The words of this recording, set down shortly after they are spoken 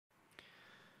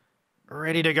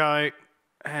ready to go.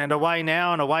 And away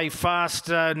now and away fast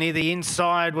near the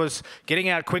inside was getting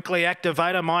out quickly.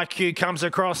 Activator My Q comes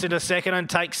across into second and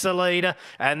takes the lead.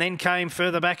 And then came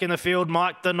further back in the field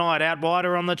Mike the Knight out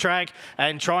wider on the track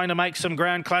and trying to make some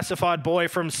ground. Classified Boy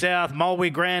from South. Mulwee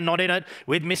Grand not in it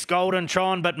with Miss Golden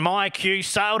Tron, but My Q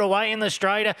sailed away in the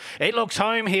straight. It looks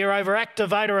home here over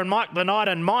Activator and Mike the Knight,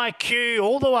 and My Q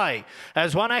all the way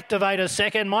as one. Activator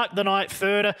second, Mike the Knight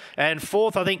third, and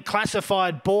fourth I think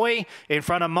Classified Boy in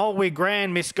front of Mulwee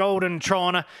Grand, Miss Golden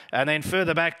Tron, and then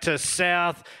further back to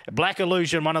South, Black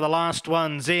Illusion, one of the last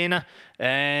ones in,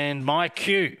 and My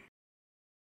Q